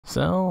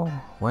So,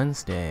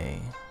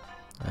 Wednesday.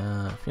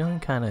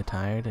 Feeling kind of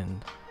tired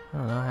and I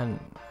don't know, I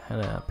hadn't had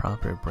a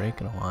proper break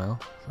in a while,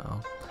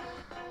 so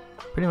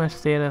pretty much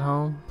stayed at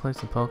home, played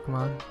some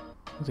Pokemon.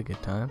 It was a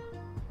good time.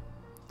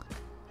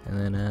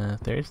 And then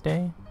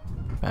Thursday,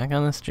 back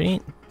on the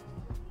street,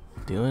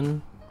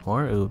 doing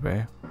more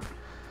Uber.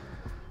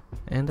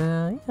 And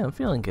yeah, I'm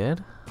feeling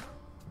good.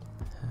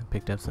 I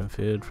picked up some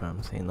food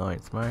from St.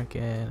 Lawrence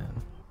Market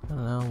and I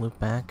don't know, looped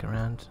back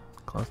around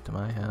close to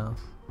my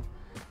house,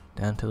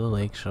 down to the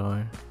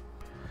lakeshore.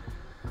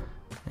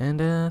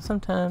 And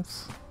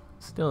sometimes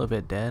still a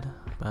bit dead,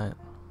 but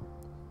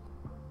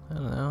I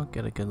don't know,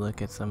 get a good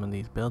look at some of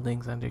these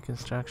buildings under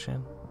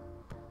construction.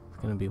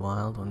 It's gonna be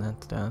wild when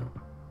that's done.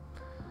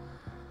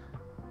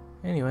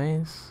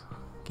 Anyways,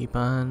 keep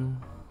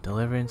on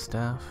delivering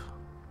stuff.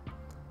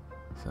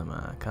 Some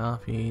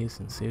coffees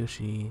and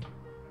sushi,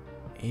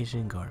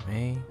 Asian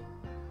gourmet.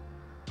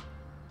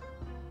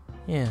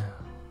 Yeah,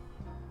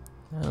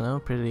 I don't know,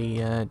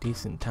 pretty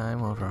decent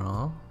time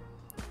overall.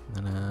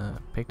 And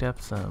picked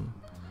up some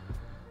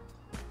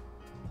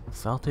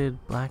salted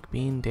black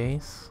bean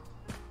dace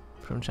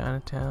from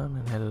Chinatown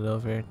and headed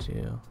over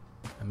to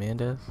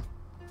Amanda's.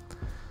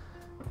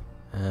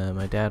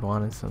 My dad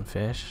wanted some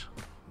fish,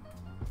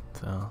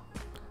 so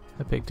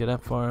I picked it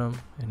up for him,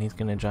 and he's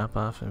gonna drop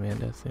off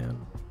Amanda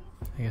soon.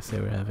 I guess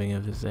they were having a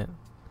visit.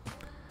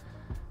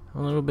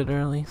 I'm a little bit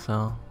early,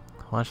 so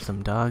watched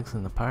some dogs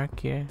in the park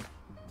here.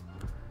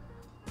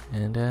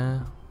 And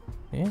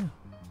yeah.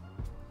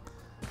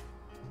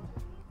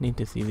 Need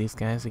to see these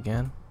guys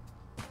again.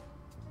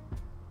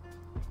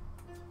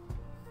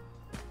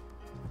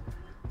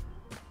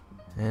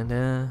 And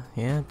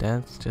yeah,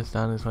 Dad's just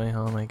on his way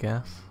home, I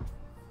guess.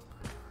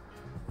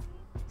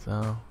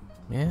 So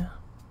yeah,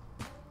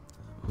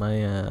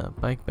 my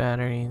bike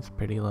battery is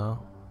pretty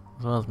low,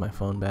 as well as my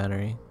phone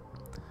battery,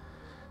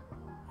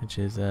 which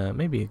is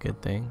maybe a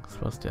good thing. It's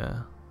supposed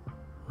to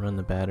run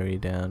the battery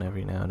down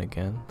every now and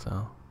again,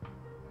 so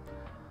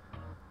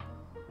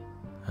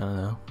I don't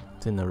know,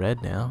 it's in the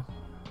red now.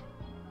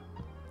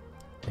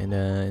 And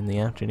in the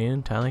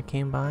afternoon, Tyler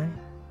came by,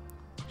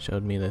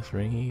 showed me this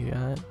ring he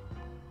got.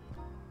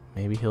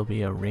 Maybe he'll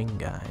be a ring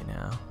guy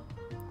now.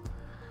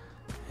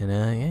 And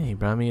yeah, he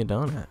brought me a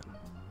donut.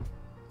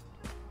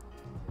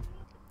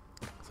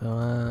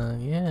 So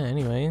yeah,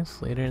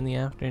 anyways, later in the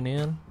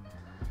afternoon,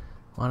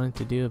 wanted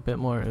to do a bit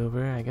more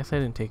Uber. I guess I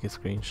didn't take a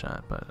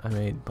screenshot, but I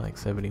made like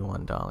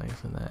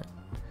 $71 in that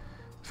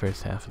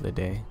first half of the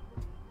day.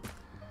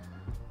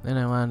 Then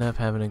I wound up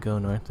having to go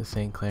north to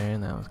St. Clair,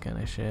 and that was kind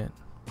of shit,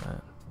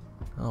 but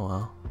oh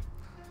well.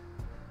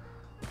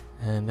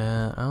 And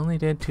I only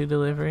did 2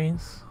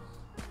 deliveries,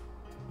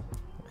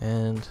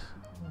 and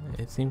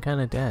it seemed kind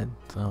of dead,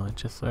 so I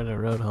just sort of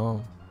rode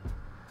home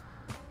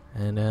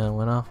and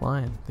went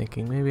offline,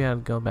 thinking maybe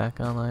I'd go back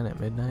online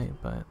at midnight,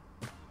 but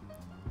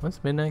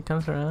once midnight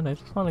comes around, I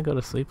just want to go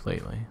to sleep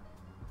lately.